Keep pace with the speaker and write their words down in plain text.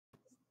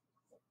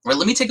Right,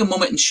 let me take a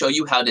moment and show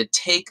you how to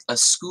take a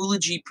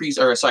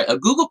a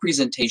Google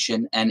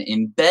presentation and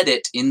embed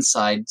it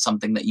inside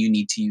something that you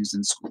need to use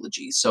in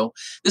Schoology. So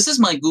this is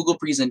my Google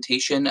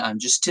presentation,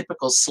 just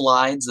typical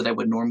slides that I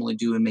would normally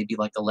do in maybe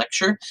like a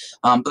lecture,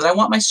 but I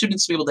want my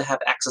students to be able to have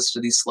access to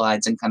these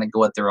slides and kind of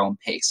go at their own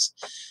pace.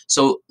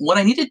 So what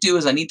I need to do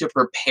is I need to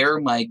prepare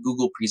my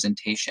Google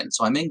presentation.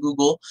 So I'm in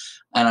Google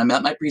and I'm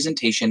at my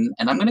presentation,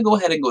 and I'm going to go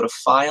ahead and go to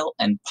File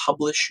and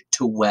Publish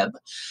to Web.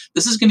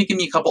 This is going to give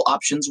me a couple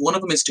options. One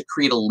of them is to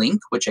create a link,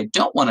 which I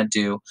don't want to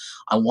do.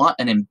 I want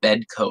an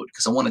embed code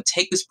because I want to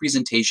take this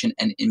presentation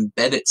and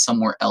embed it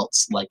somewhere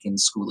else, like in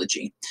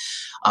Schoology.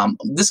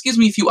 This gives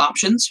me a few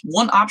options.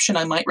 One option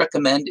I might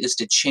recommend is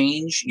to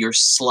change your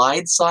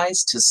slide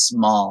size to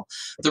small.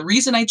 The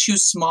reason I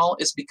choose small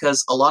is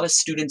because a lot of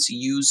students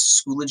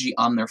use Schoology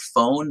on their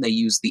phone. They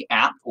use the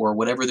app or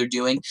whatever they're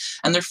doing,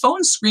 and their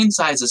phone screen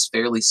size is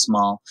fairly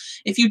small.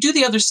 If you do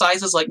the other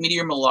sizes like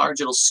medium or large,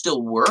 it'll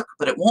still work,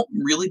 but it won't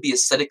really be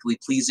aesthetically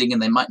pleasing,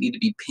 and they might need to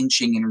be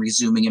pinching and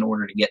resuming in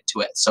order to get to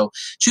it. So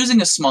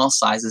choosing a small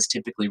size is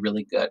typically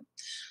really good.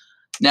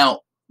 Now,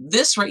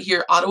 this right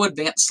here, Auto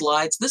Advance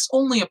Slides, this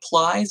only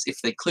applies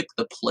if they click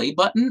the play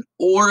button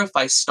or if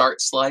I start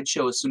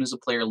slideshow as soon as the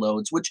player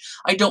loads, which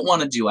I don't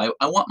want to do. I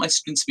want my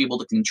students to be able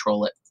to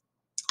control it.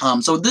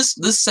 So this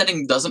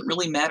setting doesn't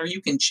really matter.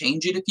 You can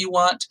change it if you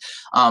want,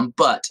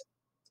 but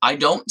I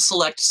don't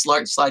select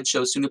Start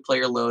Slideshow as soon as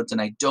player loads,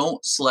 and I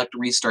don't select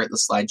Restart the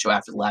slideshow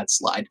after the last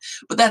slide.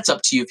 But that's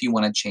up to you if you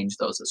want to change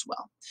those as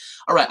well.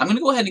 All right, I'm going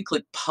to go ahead and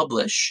click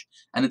Publish,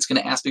 and it's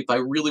going to ask me if I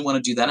really want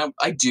to do that.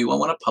 I do. I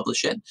want to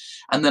publish it.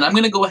 And then I'm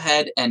going to go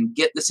ahead and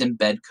get this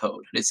embed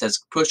code. It says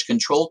push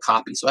Control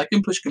Copy. So I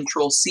can push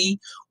Control C,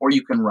 or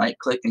you can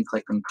right-click and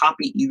click on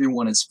Copy. Either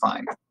one is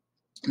fine.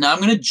 Now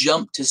I'm going to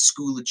jump to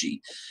Schoology.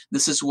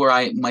 This is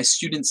where my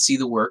students see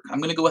the work. I'm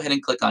going to go ahead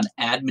and click on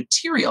Add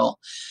Material.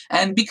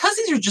 And because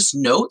these are just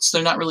notes,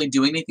 they're not really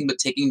doing anything but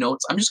taking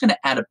notes, I'm just going to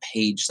add a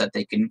page that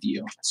they can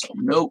view. So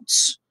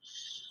Notes.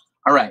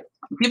 All right.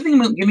 Giving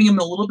them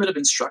a little bit of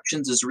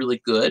instructions is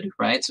really good,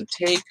 right? So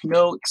take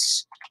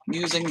notes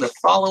using the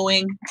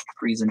following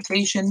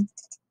presentation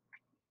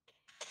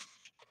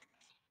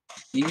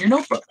in your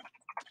notebook.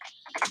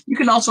 You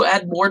can also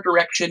add more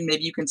direction.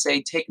 Maybe you can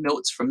say, take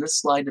notes from this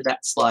slide to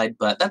that slide,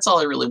 but that's all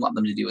I really want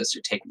them to do, is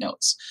to take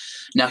notes.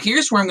 Now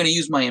here's where I'm going to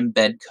use my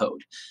embed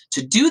code.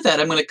 To do that,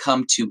 I'm going to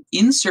come to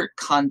Insert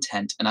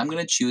Content, and I'm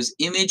going to choose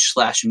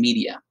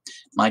Image/Media.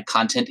 My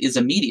content is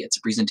a media, it's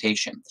a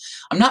presentation.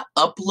 I'm not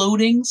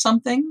uploading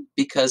something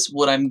because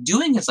what I'm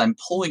doing is I'm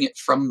pulling it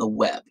from the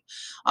web.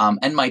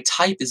 And my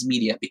type is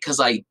media. Because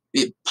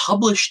it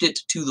published it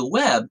to the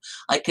web,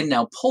 I can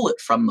now pull it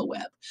from the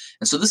web.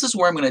 And so this is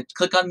where I'm going to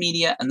click on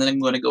media, and then I'm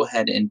going to go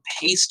ahead and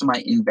paste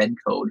my embed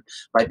code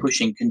by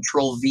pushing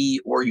Control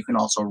V, or you can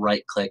also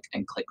right click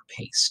and click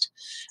paste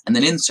and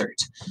then insert.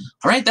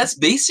 All right, that's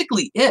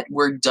basically it.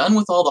 We're done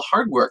with all the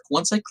hard work.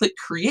 Once I click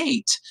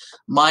create,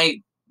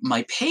 my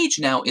page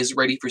now is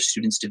ready for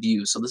students to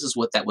view. So this is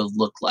what that would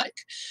look like.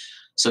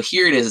 So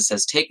here it is. It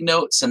says take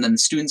notes, and then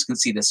students can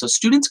see this. So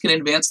students can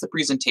advance the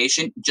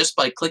presentation just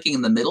by clicking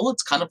in the middle.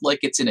 It's kind of like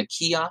it's in a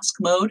kiosk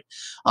mode.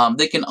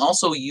 They can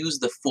also use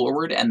the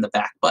forward and the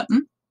back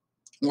button,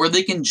 or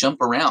they can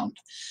jump around.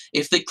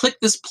 If they click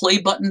this play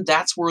button,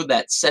 that's where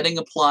that setting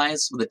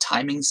applies, with a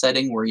timing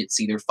setting where it's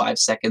either 5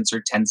 seconds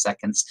or 10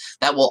 seconds.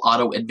 That will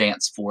auto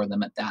advance for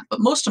them at that.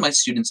 But most of my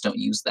students don't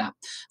use that.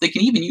 They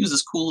can even use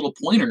this cool little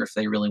pointer if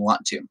they really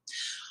want to.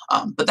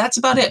 But that's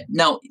about it.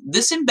 Now,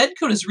 this embed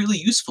code is really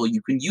useful.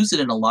 You can use it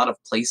in a lot of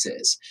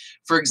places.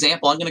 For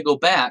example, I'm going to go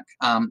back.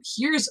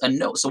 Here's a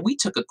note. So we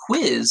took a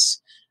quiz,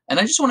 and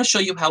I just want to show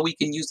you how we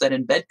can use that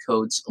embed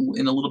codes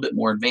in a little bit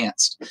more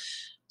advanced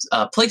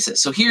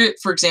places. So here,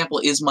 for example,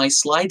 is my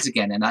slides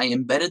again, and I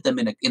embedded them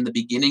in the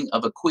beginning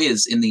of a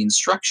quiz in the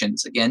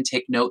instructions. Again,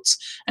 take notes,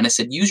 and I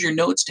said use your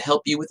notes to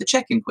help you with the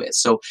check-in quiz.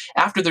 So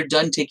after they're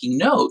done taking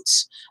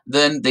notes,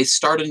 then they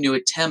start a new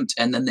attempt,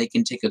 and then they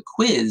can take a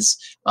quiz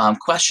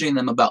questioning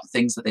them about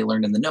things that they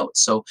learned in the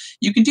notes. So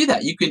you can do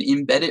that. You can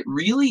embed it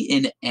really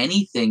in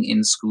anything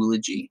in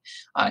Schoology.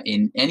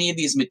 In any of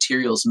these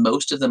materials,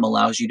 most of them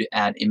allows you to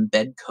add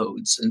embed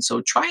codes, and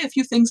so try a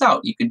few things out.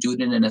 You can do it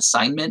in an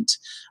assignment,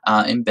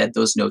 embed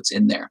those notes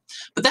in there.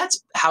 But that's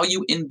how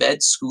you embed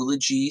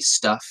Schoology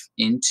stuff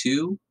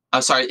into,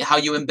 how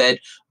you embed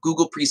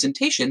Google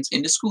presentations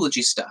into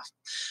Schoology stuff.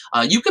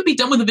 You could be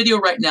done with the video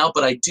right now,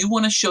 but I do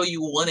want to show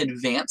you one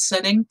advanced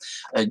setting.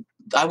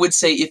 I would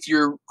say if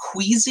you're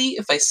queasy,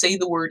 if I say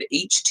the word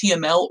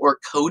HTML or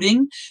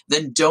coding,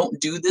 then don't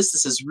do this.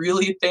 This is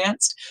really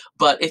advanced.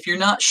 But if you're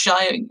not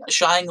shying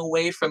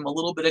away from a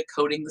little bit of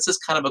coding, this is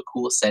kind of a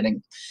cool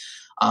setting.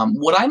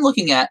 What I'm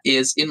looking at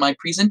is, in my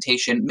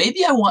presentation,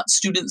 maybe I want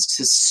students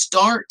to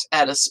start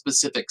at a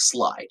specific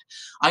slide.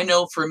 I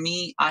know for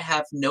me, I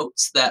have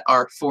notes that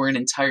are for an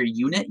entire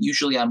unit,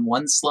 usually on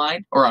one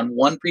slide or on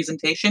one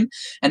presentation,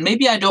 and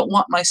maybe I don't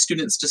want my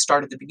students to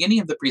start at the beginning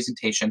of the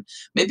presentation.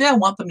 Maybe I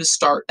want them to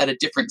start at a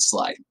different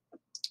slide.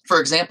 For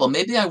example,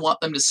 maybe I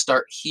want them to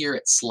start here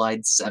at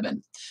slide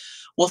 7.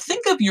 Well,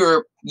 think of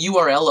your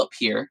URL up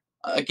here.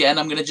 Again,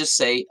 I'm going to just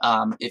say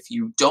if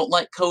you don't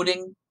like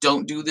coding,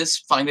 don't do this,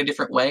 find a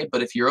different way.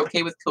 But if you're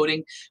okay with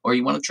coding or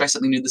you want to try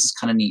something new, this is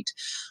kind of neat.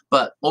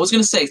 But what I was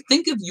going to say,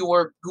 think of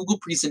your Google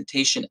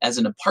presentation as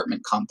an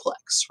apartment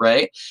complex,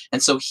 right?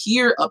 And so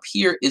here, up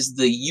here is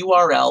the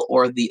URL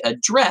or the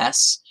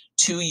address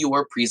to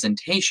your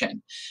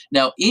presentation.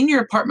 Now, in your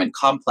apartment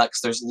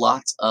complex, there's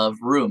lots of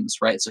rooms,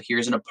 right? So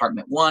here's an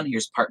apartment 1,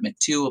 here's apartment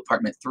 2,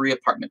 apartment 3,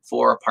 apartment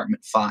 4,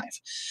 apartment 5.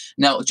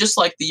 Now, just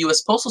like the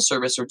US Postal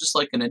Service or just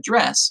like an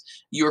address,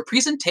 your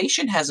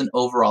presentation has an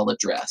overall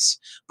address,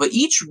 but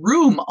each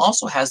room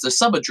also has the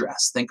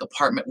subaddress. Think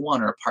apartment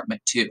 1 or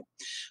apartment 2.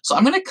 So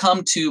I'm going to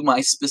come to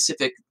my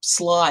specific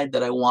slide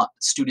that I want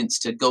students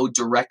to go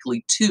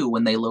directly to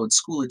when they load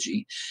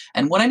Schoology.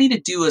 And what I need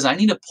to do is I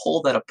need to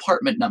pull that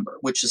apartment number,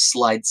 which is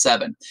slide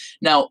 7.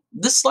 Now,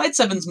 this slide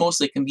 7 is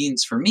mostly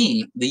convenience for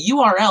me. The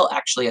URL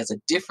actually has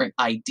a different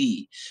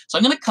ID. So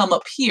I'm going to come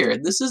up here.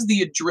 This is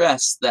the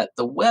address that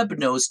the web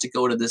knows to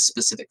go to this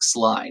specific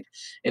slide.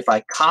 If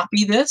I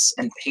copy this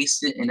and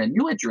paste it in a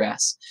new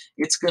address,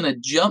 it's going to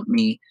jump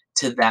me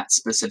to that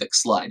specific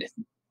slide.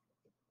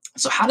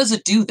 So how does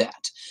it do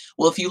that?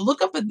 Well, if you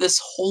look up at this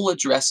whole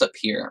address up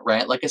here,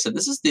 right, like I said,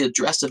 this is the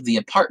address of the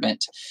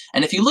apartment.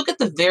 And if you look at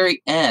the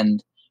very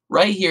end,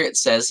 right here it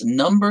says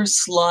number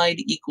slide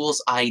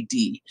equals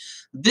ID.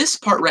 This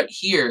part right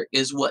here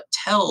is what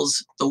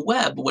tells the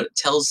web, what it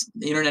tells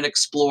Internet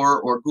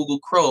Explorer or Google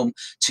Chrome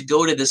to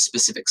go to this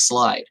specific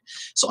slide.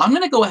 So I'm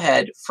going to go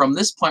ahead from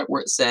this point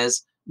where it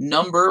says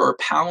number or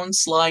pound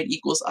slide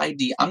equals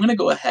ID. I'm going to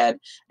go ahead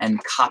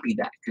and copy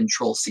that,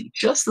 Control C,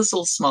 just this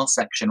little small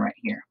section right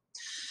here.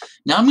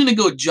 Now I'm going to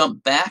go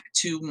jump back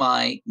to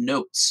my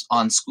notes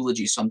on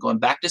Schoology. So I'm going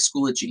back to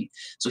Schoology.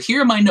 So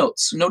here are my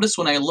notes. Notice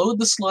when I load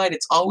the slide,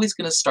 it's always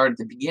going to start at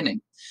the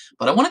beginning.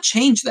 But I want to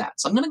change that.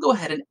 So I'm going to go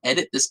ahead and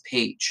edit this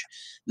page.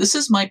 This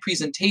is my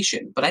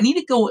presentation, but I need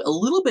to go a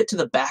little bit to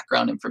the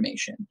background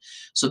information.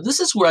 So this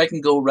is where I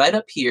can go right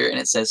up here and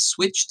it says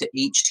switch to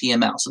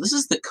HTML. So this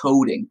is the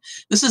coding.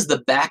 This is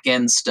the back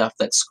end stuff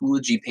that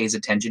Schoology pays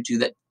attention to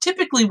that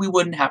typically we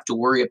wouldn't have to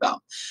worry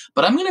about.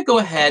 But I'm going to go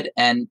ahead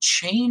and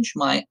change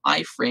my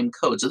iframe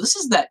code. So this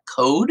is that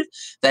code,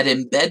 that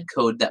embed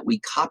code that we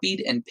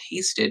copied and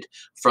pasted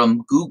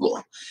from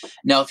Google.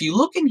 Now, if you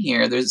look in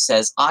here, it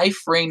says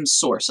iframe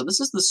source. So this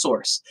is the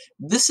source.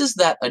 This is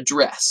that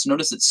address.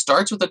 Notice it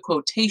starts with a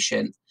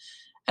quotation,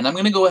 and I'm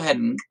going to go ahead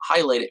and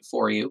highlight it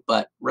for you.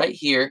 But right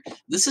here,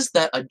 this is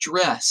that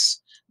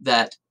address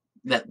that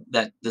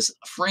this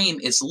frame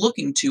is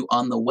looking to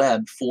on the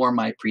web for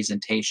my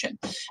presentation.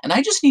 And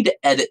I just need to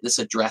edit this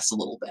address a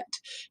little bit.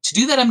 To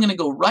do that, I'm going to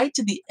go right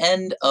to the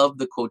end of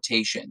the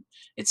quotation.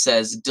 It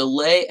says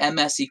delay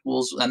ms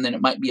equals, and then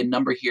it might be a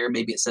number here.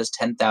 Maybe it says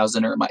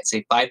 10,000 or it might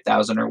say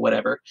 5,000 or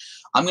whatever.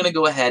 I'm going to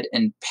go ahead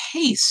and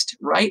paste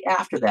right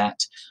after that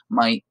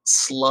my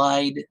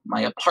slide,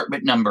 my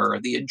apartment number,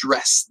 the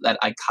address that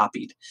I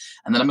copied.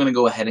 And then I'm going to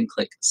go ahead and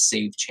click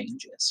Save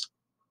Changes.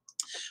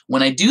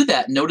 When I do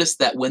that, notice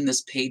that when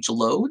this page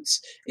loads,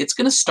 it's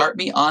going to start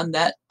me on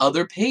that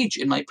other page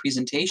in my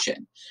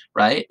presentation,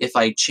 right? If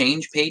I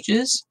change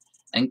pages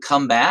and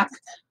come back,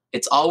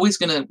 it's always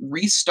going to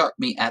restart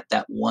me at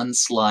that one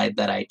slide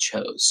that I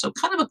chose. So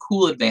kind of a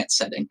cool advanced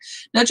setting.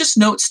 Now just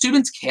note,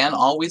 students can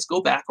always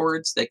go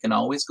backwards. They can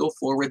always go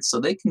forward. So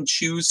they can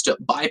choose to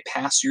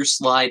bypass your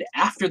slide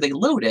after they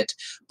load it,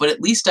 but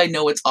at least I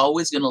know it's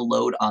always going to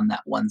load on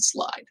that one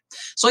slide.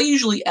 So I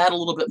usually add a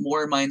little bit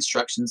more in my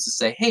instructions to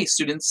say, hey,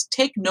 students,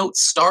 take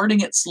notes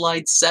starting at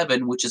slide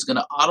 7, which is going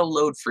to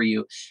auto-load for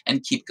you,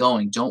 and keep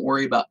going. Don't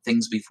worry about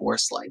things before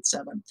slide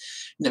 7.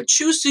 Now,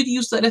 choose to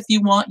use that if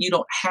you want. You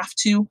don't have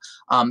to.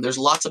 There's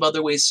lots of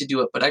other ways to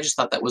do it, but I just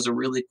thought that was a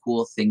really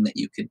cool thing that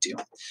you could do.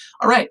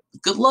 All right,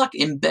 good luck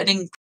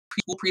embedding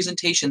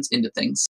presentations into things.